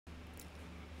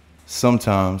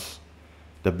Sometimes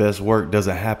the best work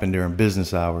doesn't happen during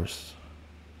business hours.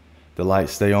 The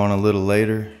lights stay on a little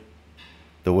later,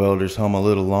 the welders hum a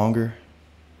little longer,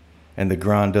 and the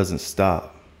grind doesn't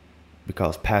stop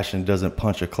because passion doesn't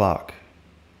punch a clock.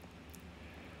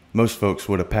 Most folks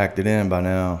would have packed it in by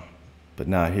now, but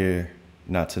not here,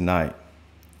 not tonight.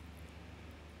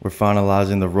 We're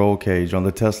finalizing the roll cage on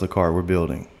the Tesla car we're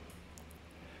building.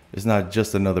 It's not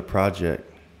just another project,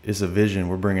 it's a vision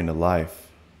we're bringing to life.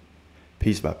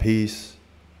 Piece by piece,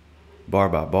 bar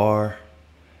by bar,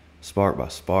 spark by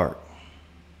spark.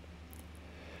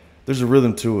 There's a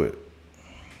rhythm to it,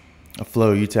 a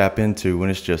flow you tap into when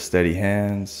it's just steady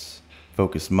hands,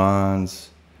 focused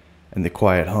minds, and the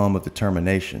quiet hum of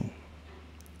determination.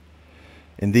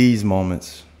 In these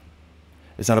moments,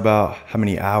 it's not about how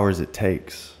many hours it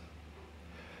takes.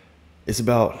 It's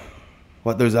about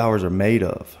what those hours are made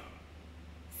of.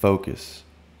 Focus,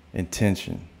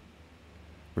 intention,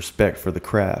 respect for the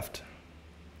craft.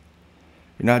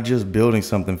 You're not just building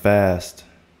something fast,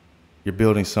 you're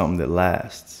building something that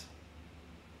lasts.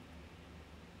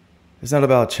 It's not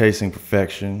about chasing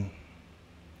perfection,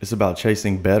 it's about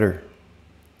chasing better.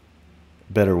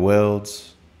 Better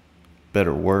welds,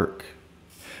 better work,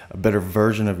 a better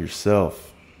version of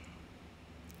yourself.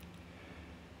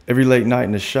 Every late night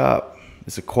in the shop,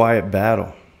 it's a quiet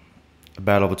battle. A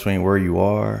battle between where you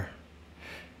are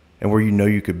and where you know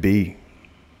you could be.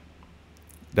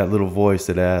 That little voice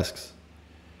that asks,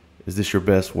 is this your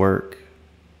best work?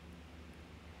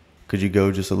 Could you go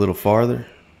just a little farther?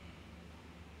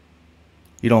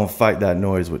 You don't fight that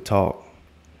noise with talk.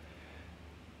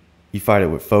 You fight it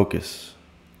with focus,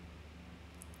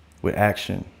 with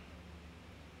action,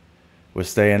 with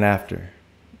staying after,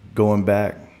 going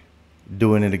back,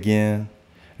 doing it again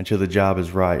until the job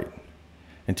is right,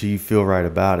 until you feel right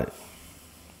about it.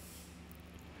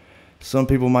 Some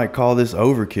people might call this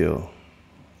overkill.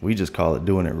 We just call it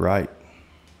doing it right.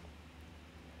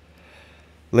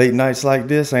 Late nights like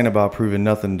this ain't about proving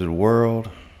nothing to the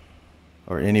world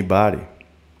or anybody.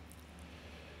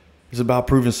 It's about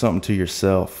proving something to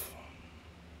yourself.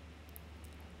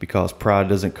 Because pride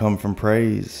doesn't come from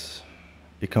praise.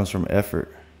 It comes from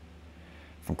effort,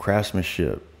 from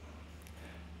craftsmanship,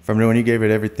 from knowing you gave it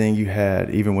everything you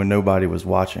had, even when nobody was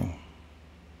watching.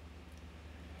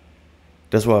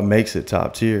 That's what makes it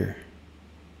top tier.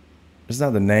 It's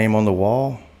not the name on the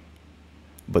wall,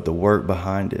 but the work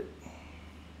behind it.